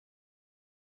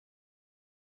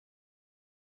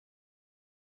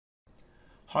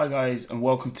Hi guys, and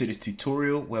welcome to this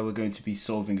tutorial where we're going to be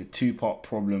solving a two-part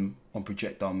problem on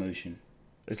projectile motion.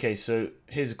 Okay, so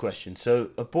here's a question.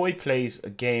 So a boy plays a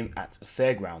game at a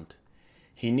fairground.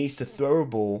 He needs to throw a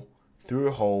ball through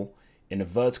a hole in a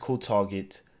vertical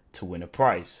target to win a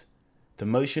prize. The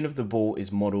motion of the ball is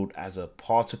modeled as a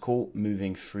particle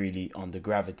moving freely under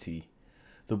gravity.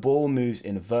 The ball moves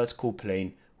in a vertical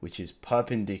plane which is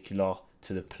perpendicular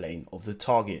to the plane of the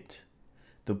target.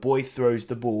 The boy throws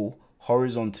the ball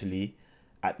horizontally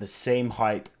at the same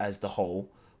height as the hole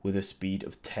with a speed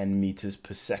of 10 meters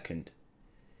per second.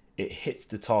 It hits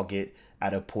the target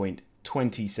at a point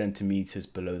 20 centimeters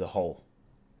below the hole.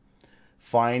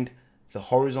 Find the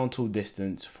horizontal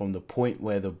distance from the point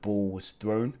where the ball was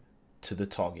thrown to the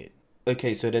target.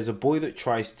 Okay, so there's a boy that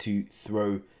tries to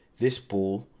throw this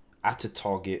ball at a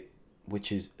target,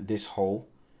 which is this hole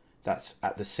that's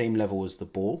at the same level as the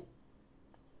ball.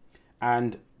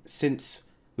 And since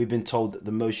we've been told that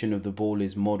the motion of the ball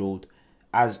is modeled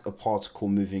as a particle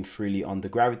moving freely under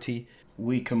gravity,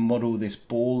 we can model this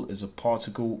ball as a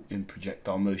particle in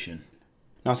projectile motion.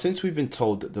 Now, since we've been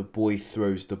told that the boy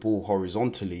throws the ball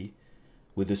horizontally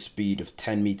with a speed of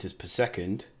 10 meters per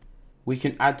second, we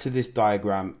can add to this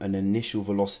diagram an initial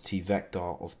velocity vector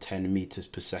of 10 meters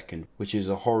per second, which is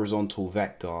a horizontal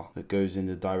vector that goes in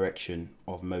the direction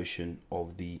of motion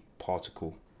of the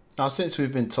particle. Now, since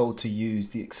we've been told to use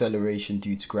the acceleration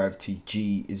due to gravity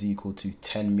g is equal to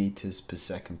 10 meters per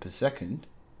second,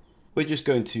 we're just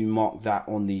going to mark that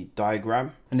on the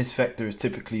diagram. And this vector is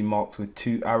typically marked with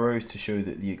two arrows to show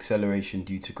that the acceleration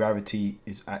due to gravity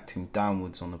is acting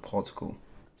downwards on the particle.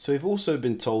 So we've also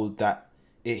been told that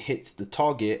it hits the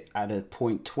target at a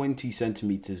point 20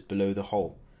 centimeters below the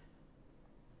hole.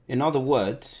 In other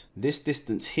words, this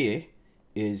distance here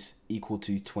is equal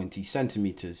to 20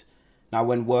 centimeters. Now,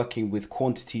 when working with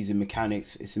quantities in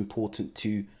mechanics, it's important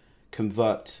to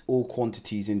convert all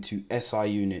quantities into SI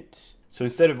units. So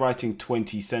instead of writing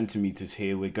 20 centimeters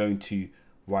here, we're going to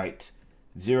write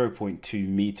 0.2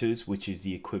 meters, which is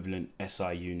the equivalent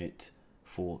SI unit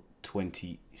for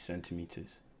 20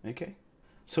 centimeters. Okay.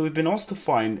 So we've been asked to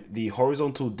find the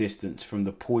horizontal distance from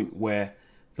the point where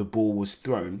the ball was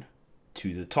thrown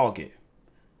to the target.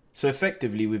 So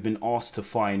effectively, we've been asked to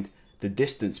find the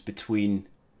distance between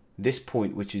this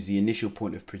point, which is the initial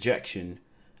point of projection,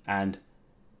 and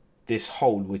this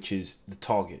hole, which is the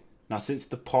target. Now, since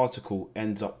the particle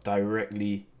ends up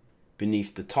directly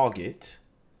beneath the target,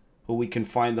 well, we can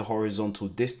find the horizontal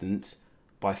distance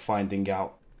by finding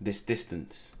out this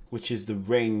distance, which is the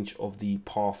range of the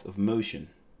path of motion.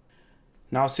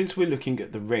 Now, since we're looking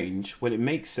at the range, well, it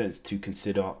makes sense to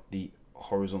consider the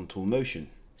horizontal motion.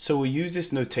 So we'll use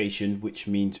this notation, which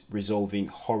means resolving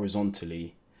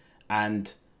horizontally,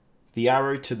 and the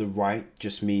arrow to the right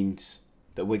just means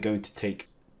that we're going to take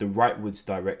the rightwards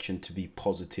direction to be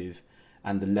positive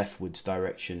and the leftwards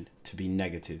direction to be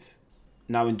negative.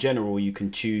 Now, in general, you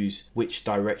can choose which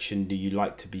direction do you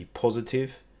like to be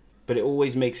positive, but it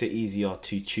always makes it easier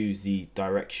to choose the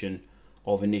direction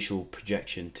of initial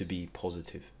projection to be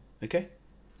positive. Okay?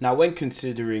 Now, when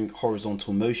considering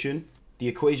horizontal motion, the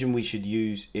equation we should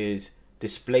use is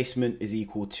displacement is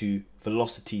equal to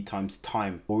velocity times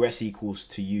time, or S equals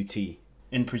to UT.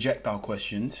 In projectile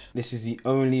questions, this is the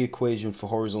only equation for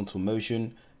horizontal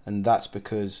motion, and that's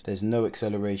because there's no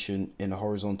acceleration in a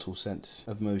horizontal sense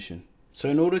of motion. So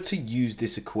in order to use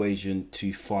this equation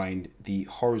to find the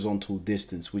horizontal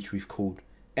distance, which we've called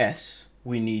S,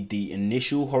 we need the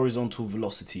initial horizontal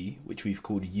velocity, which we've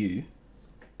called U,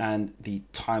 and the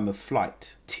time of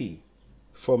flight, T.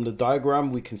 From the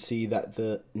diagram, we can see that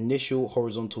the initial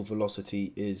horizontal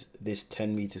velocity is this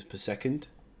 10 meters per second.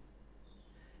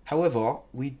 However,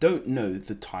 we don't know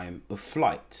the time of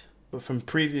flight. But from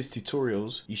previous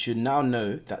tutorials, you should now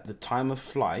know that the time of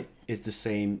flight is the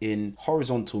same in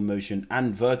horizontal motion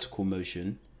and vertical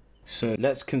motion. So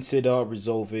let's consider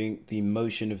resolving the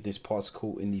motion of this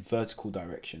particle in the vertical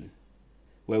direction,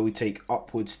 where we take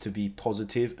upwards to be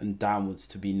positive and downwards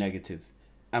to be negative.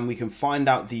 And we can find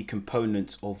out the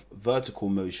components of vertical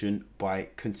motion by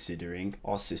considering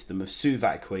our system of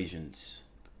Suvat equations.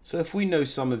 So if we know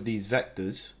some of these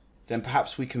vectors, then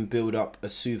perhaps we can build up a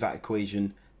Suvat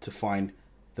equation to find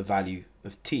the value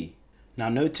of t. Now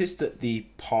notice that the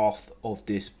path of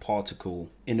this particle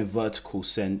in a vertical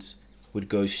sense would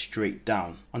go straight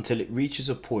down until it reaches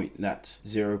a point that's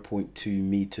 0.2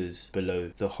 meters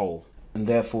below the hole. And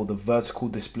therefore the vertical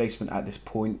displacement at this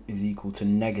point is equal to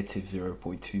negative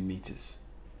 0.2 meters.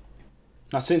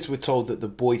 Now, since we're told that the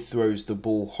boy throws the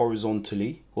ball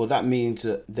horizontally, well, that means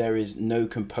that there is no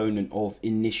component of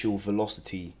initial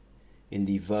velocity in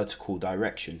the vertical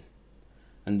direction,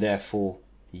 and therefore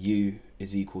u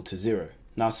is equal to 0.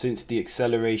 Now, since the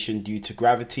acceleration due to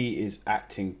gravity is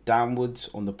acting downwards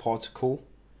on the particle,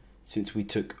 since we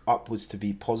took upwards to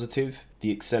be positive,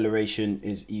 the acceleration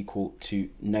is equal to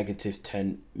negative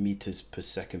 10 meters per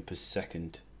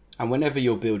second. And whenever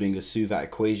you're building a SUVAT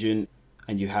equation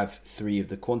and you have 3 of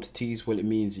the quantities, well, it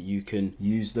means that you can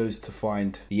use those to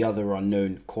find the other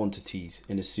unknown quantities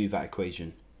in a SUVAT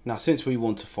equation. Now, since we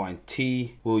want to find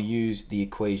t, we'll use the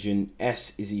equation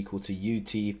S is equal to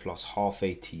ut plus half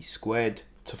at squared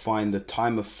to find the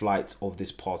time of flight of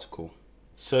this particle.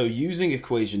 So using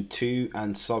equation 2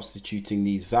 and substituting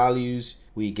these values,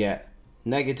 we get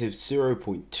negative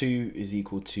 0.2 is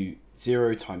equal to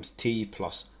 0 times t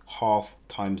plus half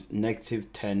times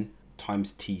negative 10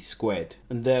 times t squared.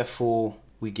 And therefore,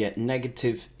 we get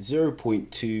negative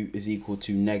 0.2 is equal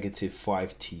to negative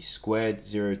 5t squared.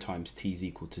 0 times t is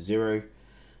equal to 0.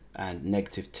 And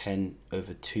negative 10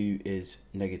 over 2 is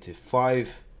negative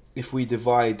 5. If we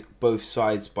divide both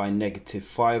sides by negative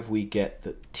 5, we get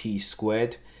that t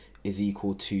squared is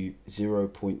equal to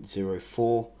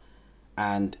 0.04.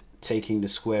 And taking the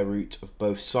square root of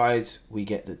both sides, we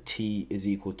get that t is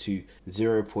equal to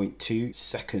 0.2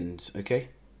 seconds, okay?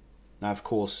 Now, of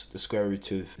course, the square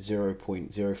root of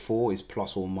 0.04 is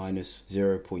plus or minus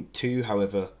 0.2.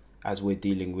 However, as we're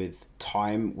dealing with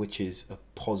time, which is a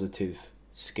positive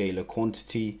scalar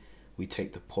quantity, we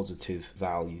take the positive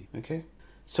value, okay?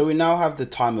 So we now have the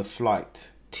time of flight,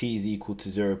 t is equal to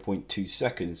 0.2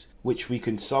 seconds, which we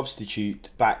can substitute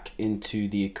back into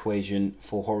the equation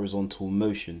for horizontal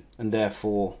motion. And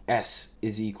therefore, S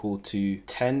is equal to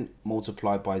 10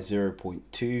 multiplied by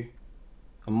 0.2.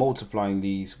 And multiplying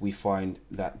these, we find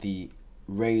that the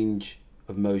range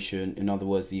of motion, in other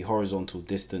words, the horizontal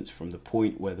distance from the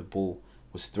point where the ball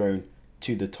was thrown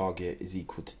to the target, is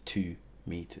equal to 2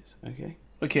 meters, okay?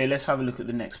 Okay, let's have a look at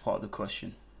the next part of the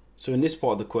question. So in this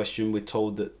part of the question, we're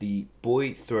told that the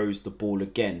boy throws the ball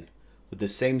again with the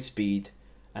same speed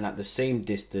and at the same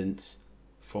distance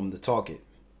from the target.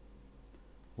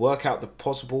 Work out the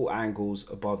possible angles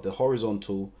above the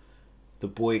horizontal the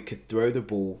boy could throw the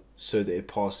ball so that it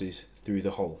passes through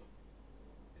the hole.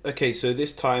 Okay, so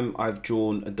this time I've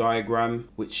drawn a diagram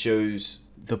which shows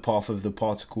the path of the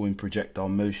particle in projectile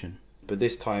motion. But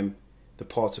this time the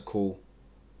particle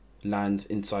lands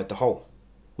inside the hole.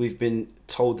 We've been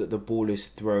told that the ball is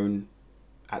thrown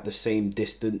at the same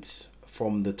distance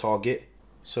from the target.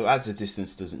 So as the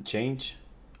distance doesn't change,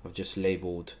 I've just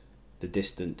labeled the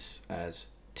distance as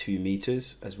 2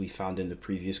 meters as we found in the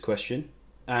previous question.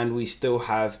 And we still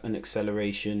have an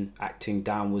acceleration acting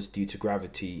downwards due to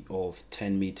gravity of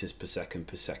 10 meters per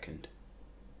second.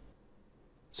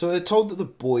 So they're told that the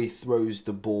boy throws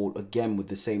the ball again with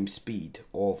the same speed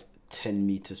of 10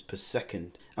 meters per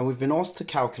second. And we've been asked to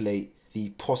calculate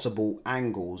the possible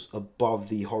angles above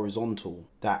the horizontal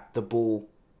that the ball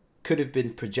could have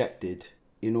been projected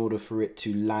in order for it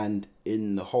to land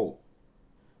in the hole.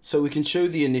 So we can show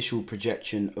the initial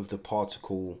projection of the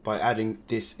particle by adding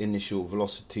this initial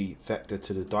velocity vector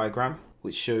to the diagram,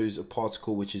 which shows a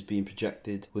particle which is being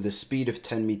projected with a speed of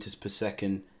 10 meters per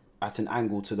second at an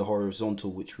angle to the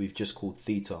horizontal, which we've just called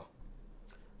theta.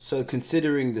 So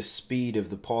considering the speed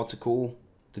of the particle,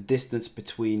 the distance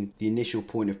between the initial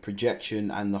point of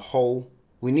projection and the hole,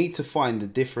 we need to find the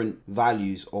different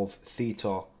values of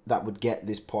theta that would get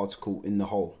this particle in the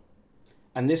hole.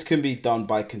 And this can be done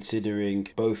by considering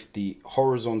both the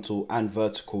horizontal and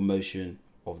vertical motion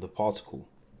of the particle.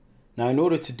 Now, in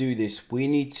order to do this, we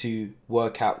need to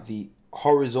work out the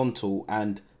horizontal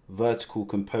and vertical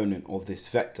component of this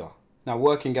vector. Now,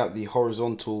 working out the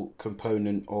horizontal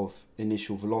component of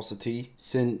initial velocity,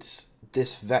 since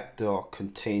this vector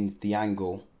contains the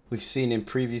angle, we've seen in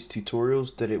previous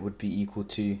tutorials that it would be equal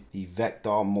to the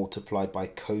vector multiplied by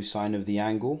cosine of the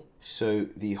angle. So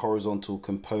the horizontal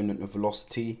component of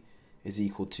velocity is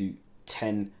equal to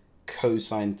 10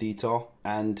 cosine theta,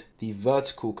 and the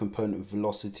vertical component of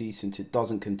velocity, since it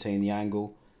doesn't contain the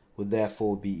angle, would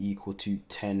therefore be equal to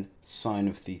 10 sine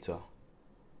of theta.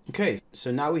 Okay,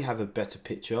 so now we have a better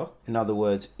picture. In other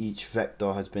words, each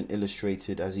vector has been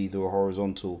illustrated as either a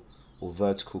horizontal or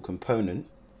vertical component.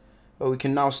 But we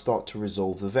can now start to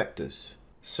resolve the vectors.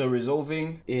 So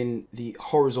resolving in the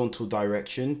horizontal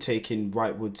direction, taking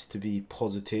rightwards to be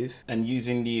positive, and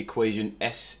using the equation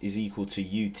S is equal to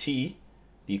ut,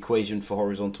 the equation for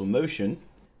horizontal motion,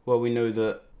 well, we know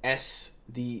that S,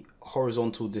 the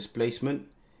horizontal displacement,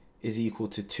 is equal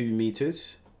to 2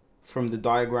 meters. From the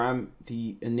diagram,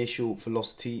 the initial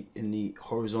velocity in the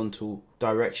horizontal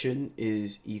direction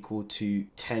is equal to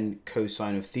 10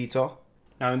 cosine of theta.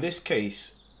 Now in this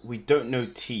case, we don't know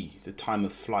t, the time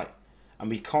of flight, and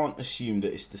we can't assume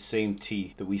that it's the same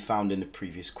t that we found in the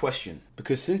previous question.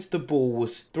 Because since the ball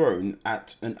was thrown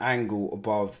at an angle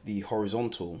above the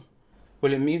horizontal,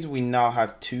 well, it means we now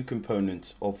have two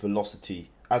components of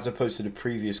velocity, as opposed to the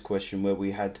previous question where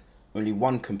we had only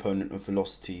one component of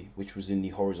velocity, which was in the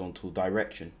horizontal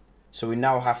direction. So we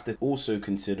now have to also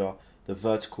consider the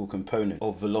vertical component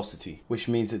of velocity, which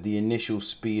means that the initial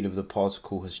speed of the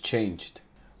particle has changed.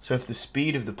 So if the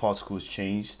speed of the particle has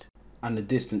changed and the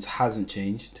distance hasn't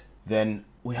changed, then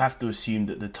we have to assume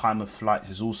that the time of flight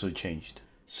has also changed.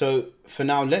 So for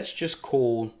now, let's just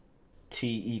call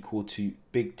t equal to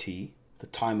big T, the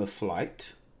time of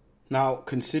flight. Now,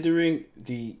 considering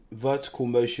the vertical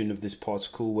motion of this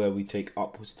particle where we take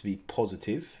upwards to be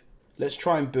positive, let's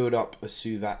try and build up a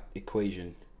Suvat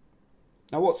equation.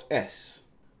 Now, what's S?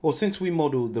 Well, since we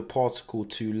modeled the particle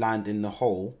to land in the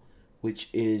hole, which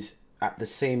is at the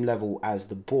same level as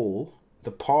the ball,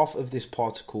 the path of this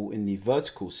particle in the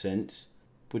vertical sense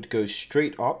would go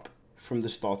straight up from the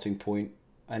starting point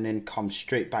and then come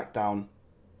straight back down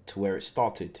to where it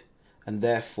started. And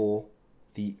therefore,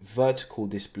 the vertical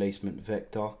displacement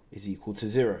vector is equal to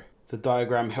 0. The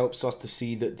diagram helps us to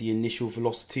see that the initial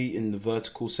velocity in the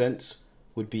vertical sense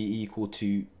would be equal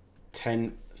to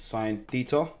 10 sine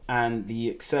theta, and the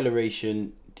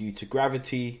acceleration due to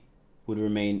gravity would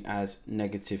remain as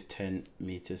negative 10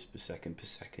 meters per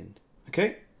second.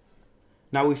 Okay?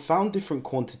 Now we've found different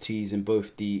quantities in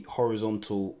both the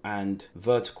horizontal and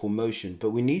vertical motion,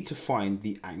 but we need to find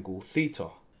the angle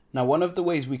theta. Now, one of the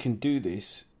ways we can do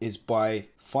this is by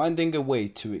finding a way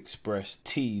to express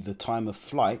t, the time of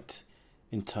flight,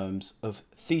 in terms of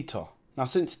theta. Now,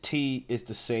 since t is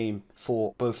the same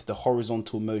for both the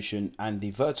horizontal motion and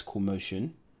the vertical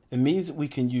motion, it means that we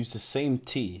can use the same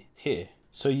t here.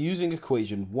 So using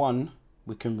equation 1,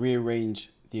 we can rearrange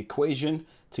the equation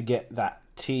to get that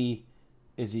t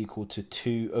is equal to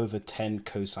 2 over 10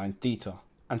 cosine theta.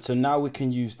 And so now we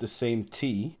can use the same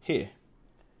t here.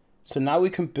 So now we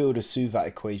can build a Suvat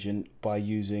equation by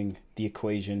using the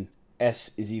equation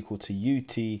S is equal to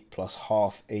ut plus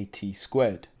half at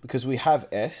squared. Because we have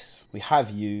S, we have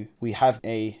u, we have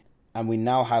a, and we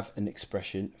now have an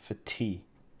expression for t.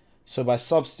 So by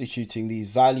substituting these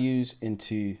values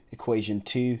into equation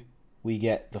 2, we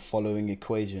get the following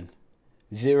equation.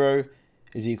 0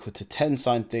 is equal to 10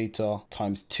 sine theta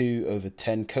times 2 over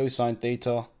 10 cosine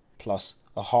theta plus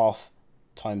a half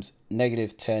times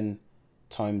negative 10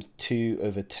 times 2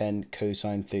 over 10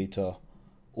 cosine theta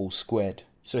all squared.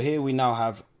 So here we now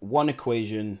have one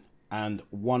equation and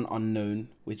one unknown,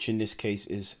 which in this case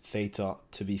is theta,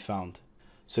 to be found.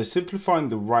 So simplifying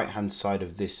the right hand side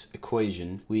of this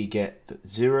equation, we get that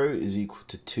 0 is equal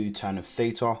to 2 tan of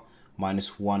theta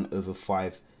minus 1 over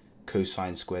 5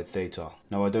 cosine squared theta.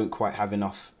 Now I don't quite have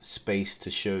enough space to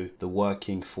show the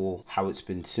working for how it's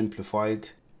been simplified,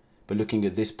 but looking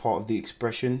at this part of the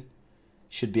expression,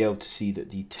 should be able to see that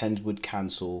the tens would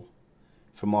cancel.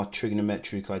 From our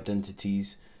trigonometric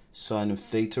identities, sine of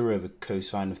theta over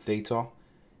cosine of theta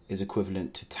is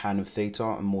equivalent to tan of theta,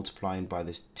 and multiplying by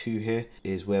this 2 here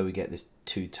is where we get this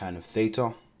 2 tan of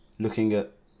theta. Looking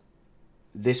at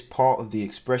this part of the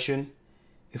expression,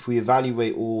 if we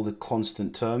evaluate all the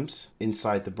constant terms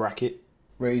inside the bracket,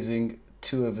 raising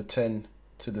 2 over 10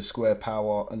 to the square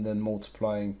power and then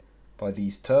multiplying by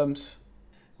these terms,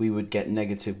 we would get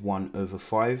negative 1 over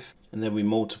 5, and then we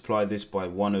multiply this by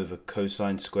 1 over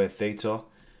cosine squared theta,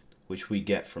 which we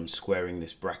get from squaring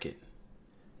this bracket.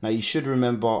 Now you should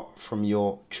remember from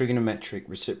your trigonometric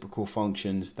reciprocal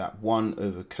functions that 1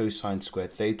 over cosine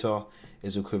squared theta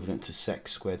is equivalent to sec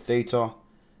squared theta,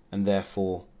 and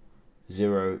therefore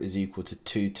 0 is equal to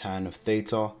 2 tan of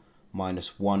theta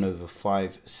minus 1 over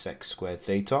 5 sec squared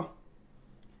theta.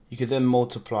 You could then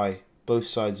multiply both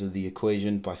sides of the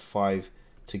equation by 5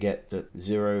 to get that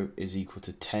 0 is equal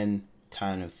to 10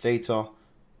 tan of theta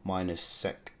minus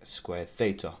sec squared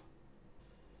theta.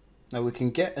 Now we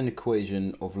can get an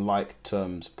equation of like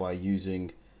terms by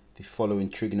using the following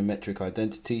trigonometric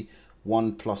identity.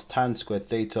 1 plus tan squared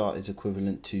theta is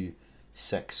equivalent to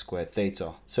sec squared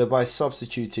theta. So by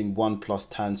substituting 1 plus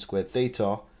tan squared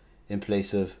theta in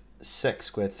place of sec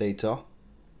squared theta,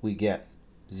 we get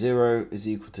 0 is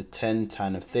equal to 10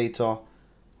 tan of theta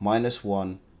minus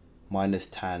 1 minus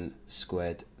tan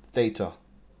squared theta.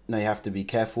 Now you have to be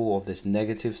careful of this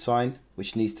negative sign,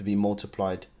 which needs to be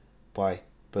multiplied by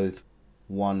both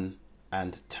 1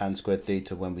 and tan squared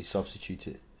theta when we substitute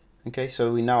it. Okay,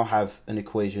 so we now have an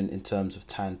equation in terms of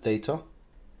tan theta.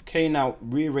 Okay, now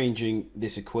rearranging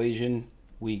this equation,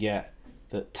 we get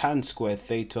that tan squared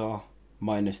theta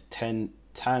minus 10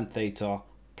 tan theta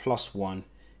plus 1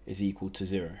 is equal to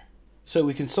 0. So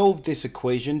we can solve this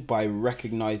equation by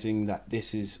recognizing that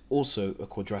this is also a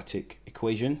quadratic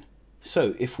equation.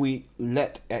 So if we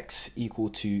let x equal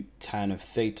to tan of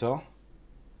theta,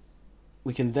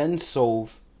 we can then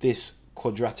solve this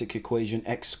quadratic equation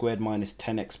x squared minus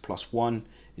 10x plus 1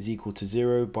 is equal to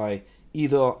 0 by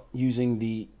either using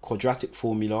the quadratic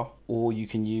formula, or you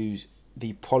can use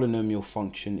the polynomial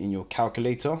function in your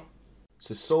calculator.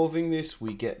 So solving this,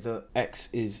 we get that x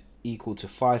is equal to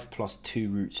 5 plus 2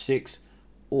 root 6,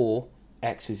 or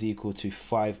x is equal to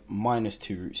 5 minus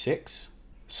 2 root 6.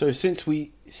 So since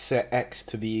we set x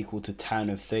to be equal to tan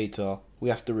of theta, we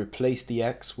have to replace the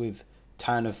x with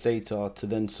tan of theta to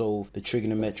then solve the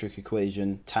trigonometric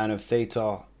equation. Tan of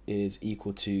theta is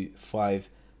equal to 5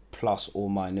 plus or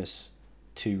minus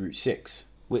 2 root 6,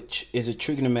 which is a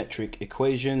trigonometric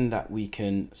equation that we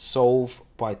can solve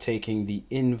by taking the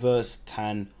inverse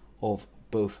tan of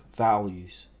both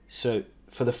values. So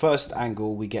for the first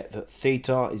angle, we get that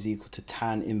theta is equal to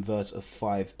tan inverse of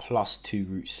 5 plus 2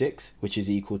 root 6, which is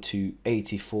equal to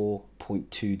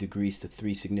 84.2 degrees to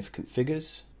 3 significant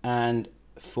figures. And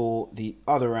for the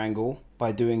other angle,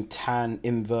 by doing tan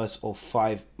inverse of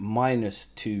 5 minus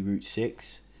 2 root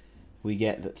 6, we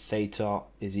get that theta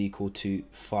is equal to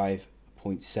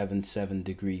 5.77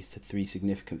 degrees to 3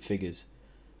 significant figures.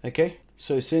 Okay,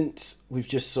 so since we've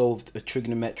just solved a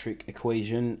trigonometric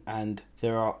equation and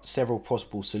there are several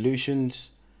possible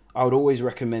solutions, I would always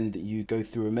recommend that you go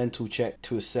through a mental check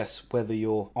to assess whether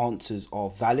your answers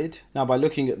are valid. Now, by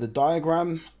looking at the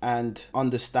diagram and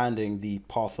understanding the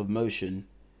path of motion,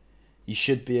 you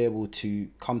should be able to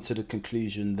come to the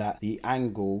conclusion that the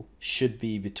angle should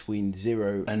be between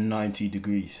 0 and 90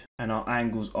 degrees. And our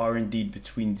angles are indeed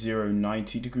between 0 and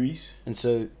 90 degrees. And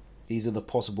so these are the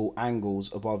possible angles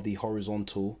above the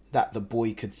horizontal that the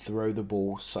boy could throw the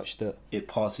ball such that it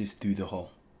passes through the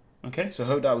hole. Okay, so I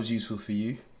hope that was useful for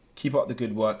you. Keep up the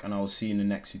good work and I will see you in the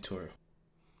next tutorial.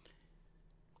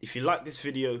 If you like this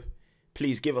video,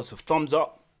 please give us a thumbs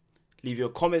up, leave your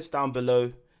comments down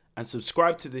below, and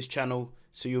subscribe to this channel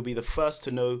so you'll be the first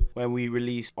to know when we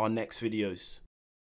release our next videos.